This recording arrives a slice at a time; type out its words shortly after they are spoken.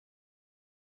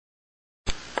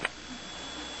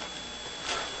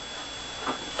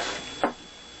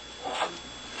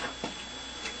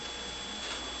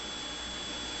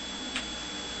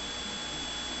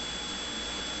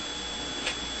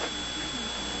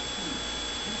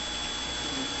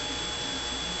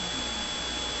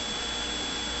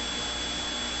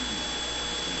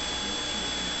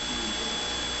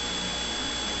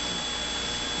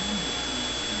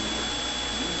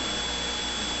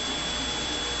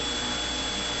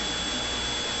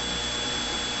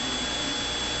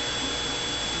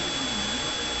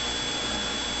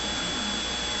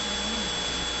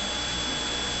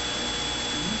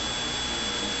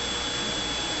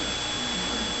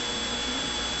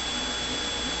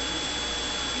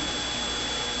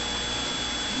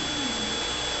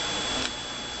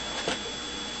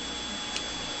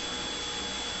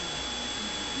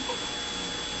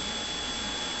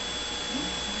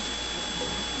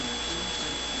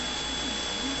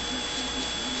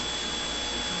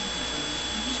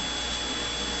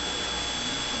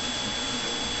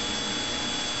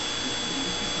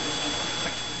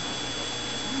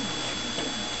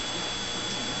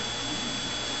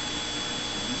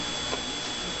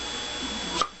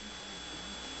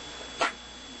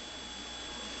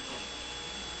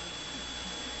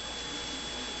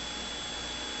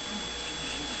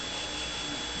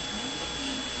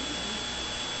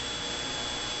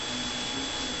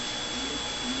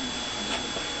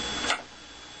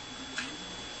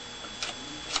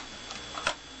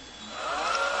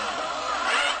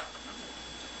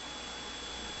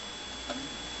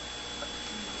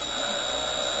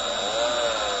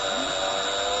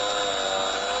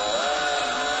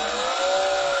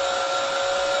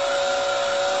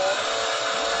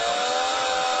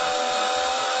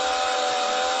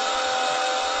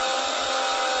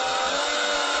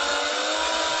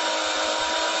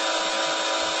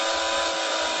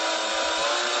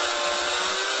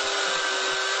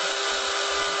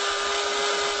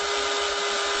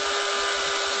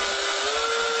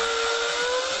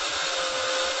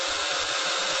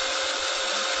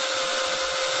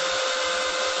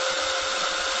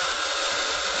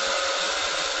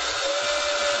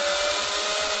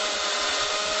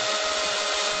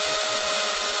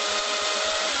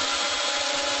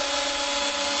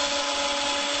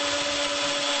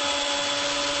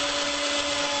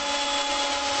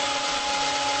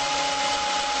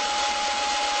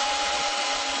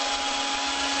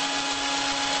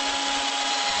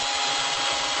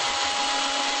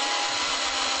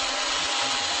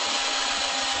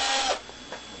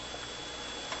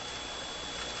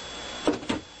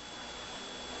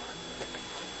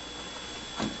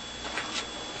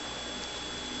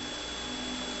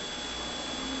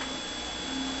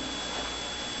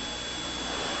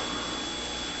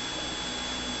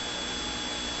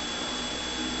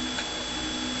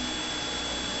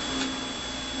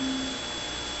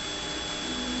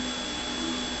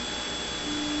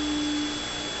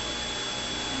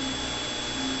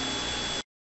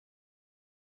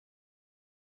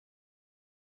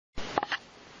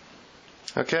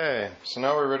Okay, so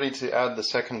now we're ready to add the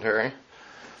secondary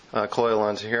coil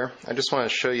onto here. I just want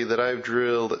to show you that I've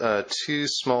drilled two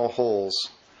small holes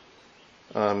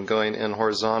going in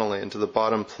horizontally into the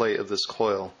bottom plate of this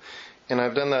coil. And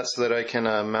I've done that so that I can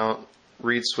mount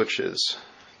reed switches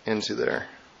into there,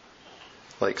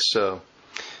 like so.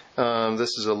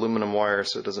 This is aluminum wire,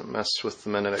 so it doesn't mess with the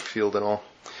magnetic field at all.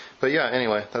 But yeah,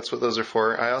 anyway, that's what those are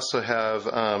for. I also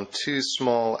have two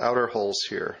small outer holes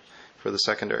here for the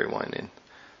secondary winding.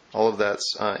 All of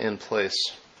that's in place.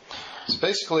 So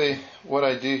basically what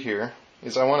I do here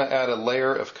is I want to add a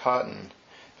layer of cotton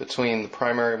between the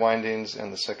primary windings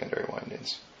and the secondary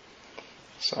windings.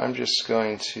 So I'm just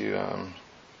going to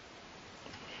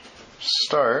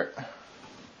start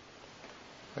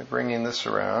by bringing this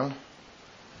around,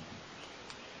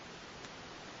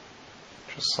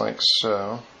 just like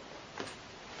so.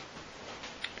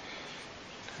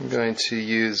 I'm going to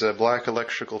use a black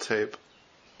electrical tape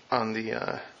on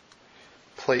the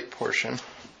plate portion.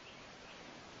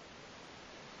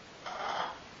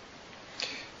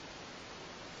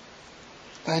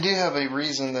 I do have a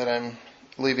reason that I'm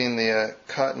leaving the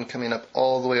cotton coming up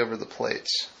all the way over the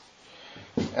plates,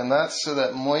 and that's so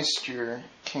that moisture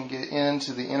can get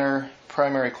into the inner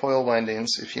primary coil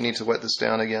windings if you need to wet this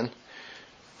down again,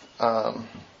 and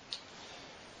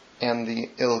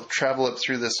it'll travel up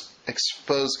through this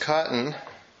exposed cotton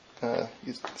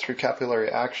through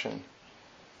capillary action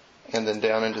and then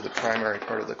down into the primary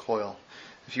part of the coil.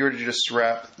 If you were to just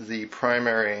wrap the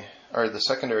primary or the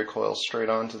secondary coil straight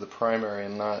onto the primary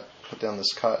and not put down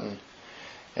this cotton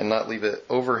and not leave it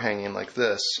overhanging like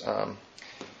this,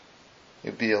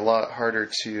 it'd be a lot harder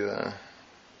to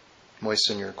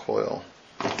moisten your coil.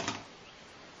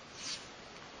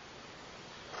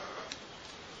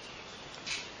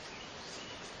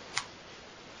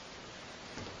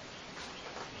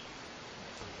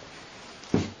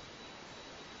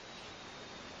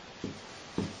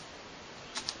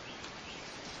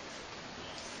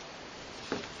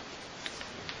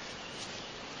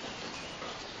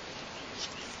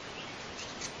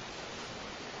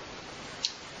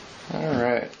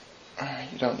 Alright,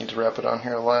 you don't need to wrap it on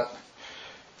here a lot.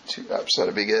 2 wraps ought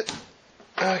to be good.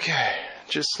 Okay,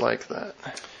 just like that.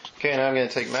 Okay, now I'm going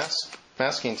to take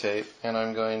masking tape and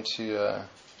I'm going to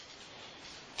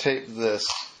tape this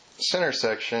center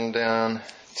section down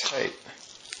tight,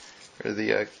 or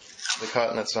the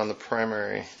cotton that's on the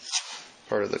primary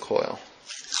part of the coil.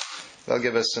 That'll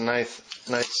give us a nice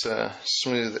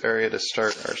smooth area to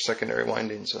start our secondary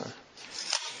windings on.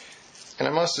 And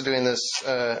I'm also doing this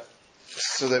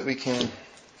so that we can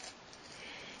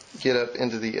get up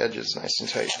into the edges nice and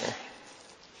tight here.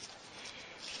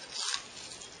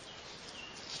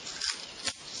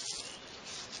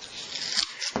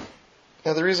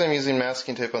 Now the reason I'm using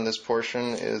masking tape on this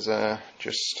portion is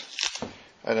just,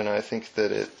 I don't know, I think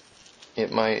that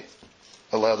it might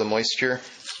allow the moisture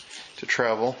to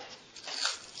travel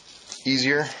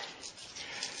easier.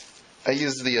 I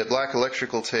use the black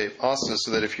electrical tape also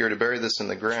so that if you were to bury this in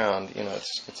the ground, you know,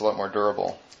 it's a lot more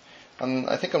durable.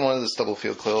 I think on one of the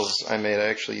Stubblefield coils I made, I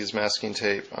actually used masking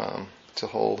tape to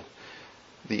hold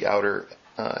the outer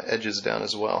edges down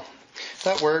as well.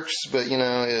 That works, but you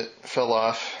know, it fell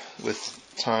off with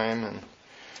time, and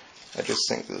I just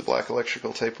think that the black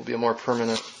electrical tape will be a more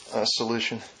permanent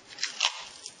solution.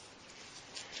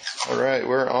 Alright,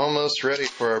 we're almost ready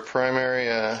for our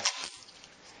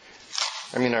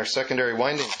our secondary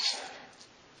windings.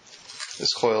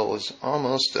 This coil is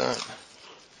almost done.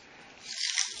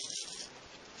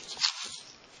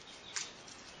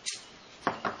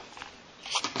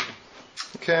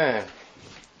 Okay,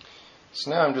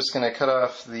 so now I'm just going to cut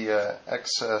off the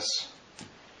excess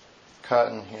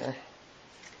cotton here.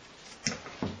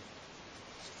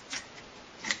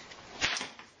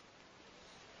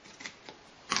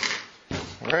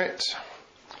 Alright,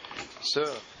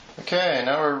 so okay,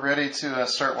 now we're ready to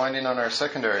start winding on our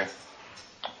secondary.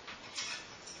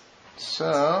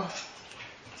 So,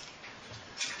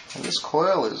 this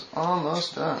coil is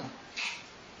almost done.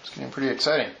 It's getting pretty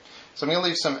exciting. So I'm going to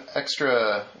leave some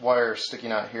extra wire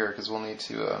sticking out here because we'll need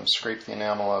to scrape the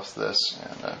enamel off this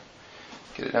and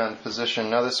get it down in position.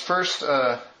 Now this first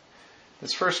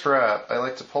wrap, I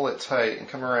like to pull it tight and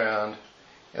come around,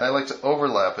 and I like to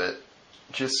overlap it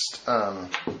just so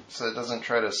it doesn't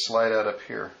try to slide out up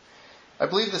here. I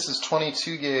believe this is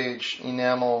 22 gauge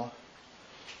enamel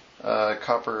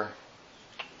copper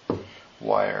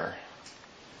wire.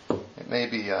 It may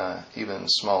be even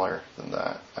smaller than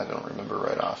that. I don't remember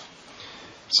right off.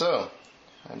 So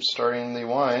I'm starting the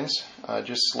winds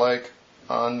just like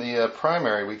on the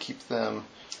primary. We keep them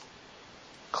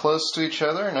close to each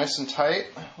other, nice and tight.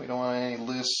 We don't want any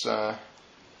loose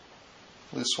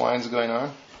loose winds going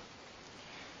on.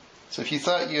 So if you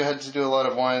thought you had to do a lot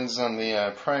of winds on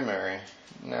the primary,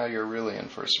 now you're really in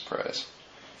for a surprise.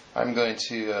 I'm going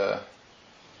to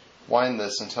wind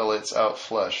this until it's out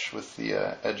flush with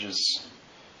the edges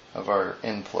of our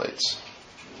end plates.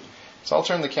 So I'll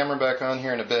turn the camera back on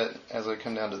here in a bit as I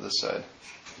come down to this side.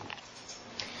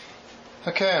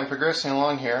 Okay, I'm progressing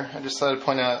along here. I just thought I'd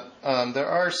point out there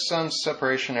are some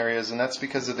separation areas, and that's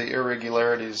because of the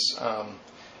irregularities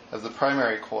of the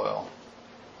primary coil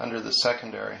under the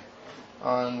secondary.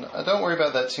 Don't worry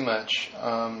about that too much,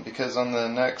 because on the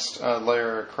next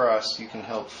layer across you can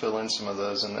help fill in some of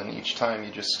those, and then each time you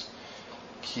just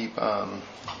keep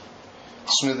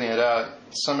smoothing it out.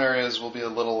 Some areas will be a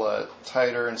little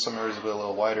tighter and some areas will be a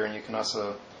little wider, and you can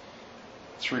also,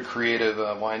 through creative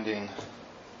winding,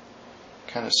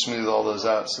 kind of smooth all those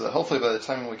out so that hopefully by the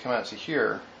time we come out to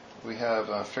here we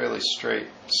have fairly straight,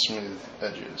 smooth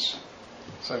edges.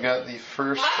 So I've got the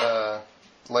first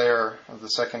layer of the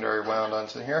secondary wound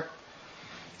onto here.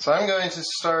 So I'm going to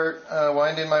start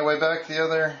winding my way back the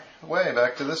other way,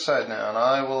 back to this side now, and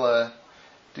I will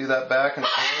do that back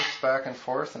and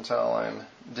forth until I'm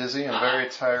dizzy and very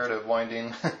tired of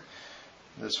winding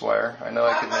this wire. I know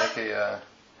I could make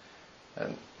a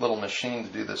little machine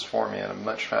to do this for me at a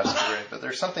much faster rate, but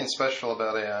there's something special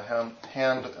about a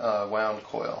hand wound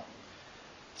coil.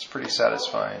 It's pretty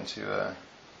satisfying to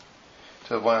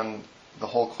wound the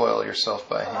whole coil yourself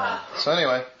by hand. So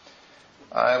anyway,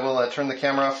 I will turn the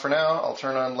camera off for now. I'll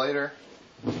turn on later.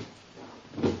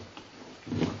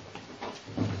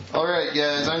 Alright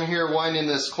guys, I'm here winding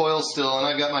this coil still, and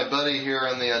I've got my buddy here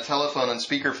on the telephone and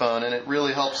speakerphone, and it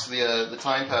really helps the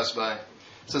time pass by.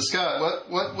 So Scott,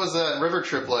 what was that river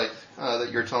trip like that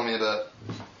you were telling me about?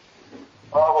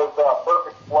 Well, it was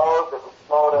perfect flows. It was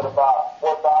flowed at about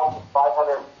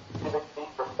 4,500 cubic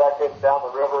feet per second down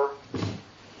the river.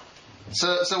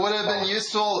 So would it have been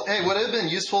useful? Hey, would it have been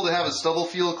useful to have a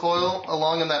Stubblefield coil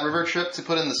along on that river trip to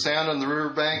put in the sand on the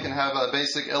riverbank and have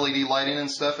basic LED lighting and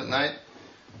stuff at night?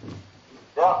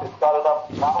 Yeah, it's got enough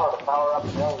power to power up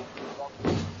the LED.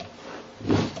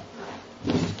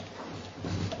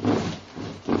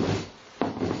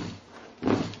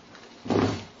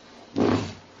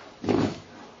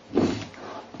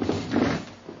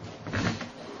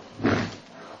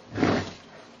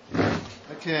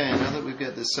 Okay, now that we've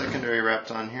got this secondary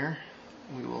wrapped on here,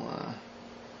 we will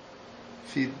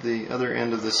feed the other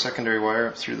end of the secondary wire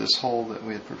up through this hole that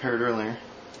we had prepared earlier.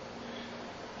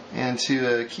 And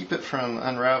to keep it from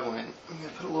unraveling, I'm going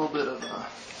to put a little bit of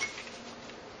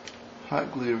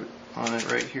hot glue on it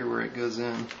right here where it goes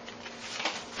in.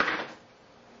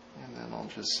 And then I'll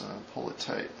just pull it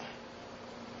tight.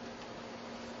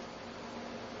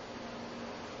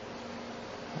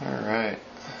 Alright.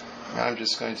 Now I'm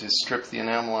just going to strip the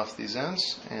enamel off these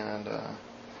ends and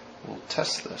we'll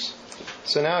test this.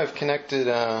 So now I've connected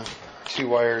two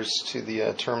wires to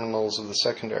the terminals of the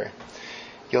secondary.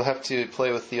 You'll have to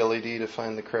play with the LED to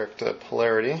find the correct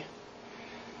polarity.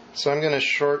 So I'm going to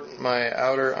short my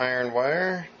outer iron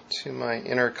wire to my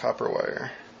inner copper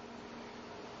wire.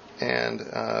 And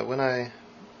when I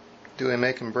do a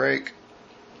make and break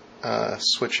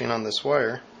switching on this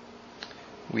wire,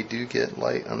 we do get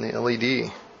light on the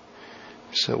LED.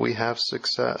 So we have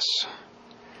success.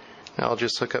 Now I'll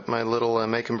just hook up my little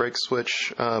make and break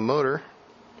switch motor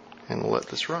and we'll let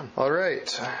this run.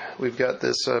 Alright, we've got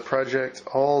this project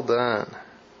all done.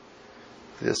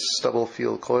 This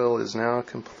Stubblefield coil is now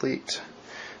complete.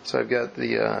 So I've got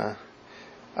the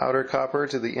outer copper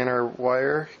to the inner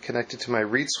wire connected to my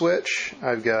reed switch.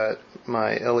 I've got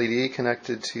my LED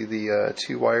connected to the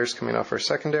two wires coming off our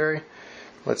secondary.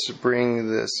 Let's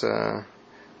bring this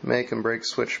make and break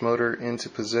switch motor into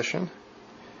position.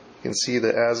 You can see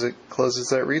that as it closes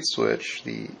that reed switch,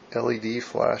 the LED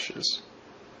flashes.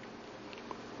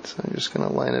 So I'm just going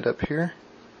to line it up here.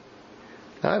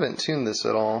 Now I haven't tuned this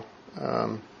at all.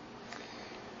 I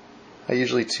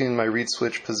usually tune my reed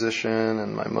switch position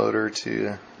and my motor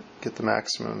to get the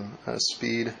maximum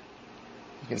speed.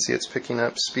 You can see it's picking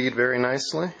up speed very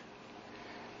nicely.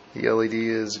 The LED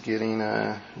is getting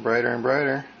brighter and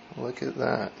brighter. Look at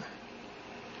that.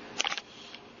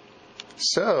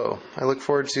 So, I look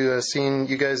forward to seeing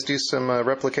you guys do some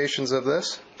replications of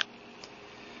this.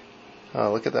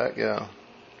 Oh, look at that go.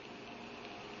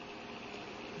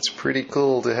 It's pretty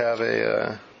cool to have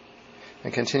a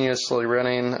continuously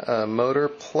running motor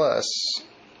plus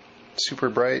super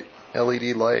bright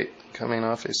LED light coming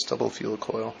off a Stubblefield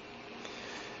coil.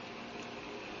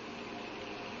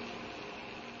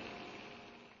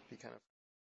 Be kind of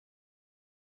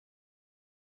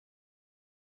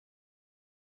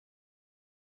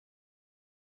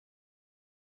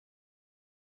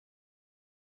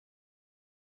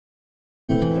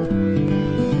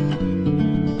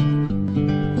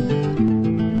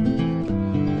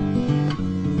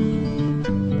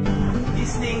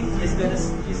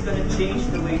gonna change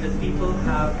the way that people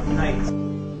have lights.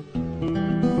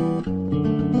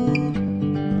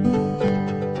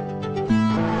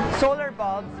 Solar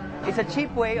bulbs is a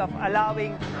cheap way of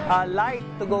allowing light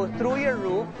to go through your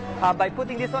roof. By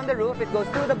putting this on the roof, it goes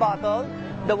through the bottle.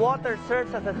 The water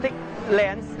serves as a thick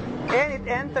lens, and it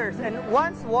enters. And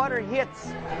once water hits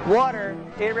water,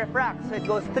 it refracts. So it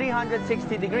goes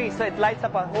 360 degrees. So it lights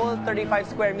up a whole 35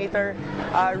 square meter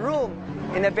room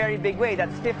in a very big way.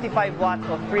 That's 55 watts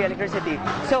of free electricity.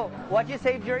 So what you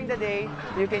save during the day,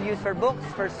 you can use for books,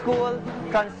 for school,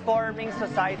 transforming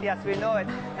society as we know it.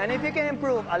 And if you can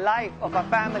improve a life of a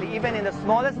family, even in the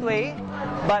smallest way,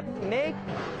 but make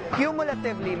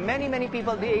cumulatively many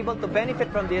people be able to benefit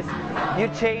from this, you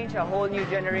change a whole new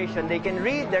generation. They can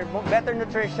read, they're better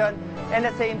nutrition, and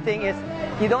the same thing is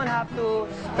you don't have to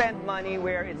spend money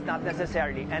where it's not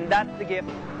necessary. And that's the gift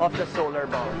of the solar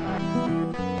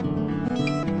bulb.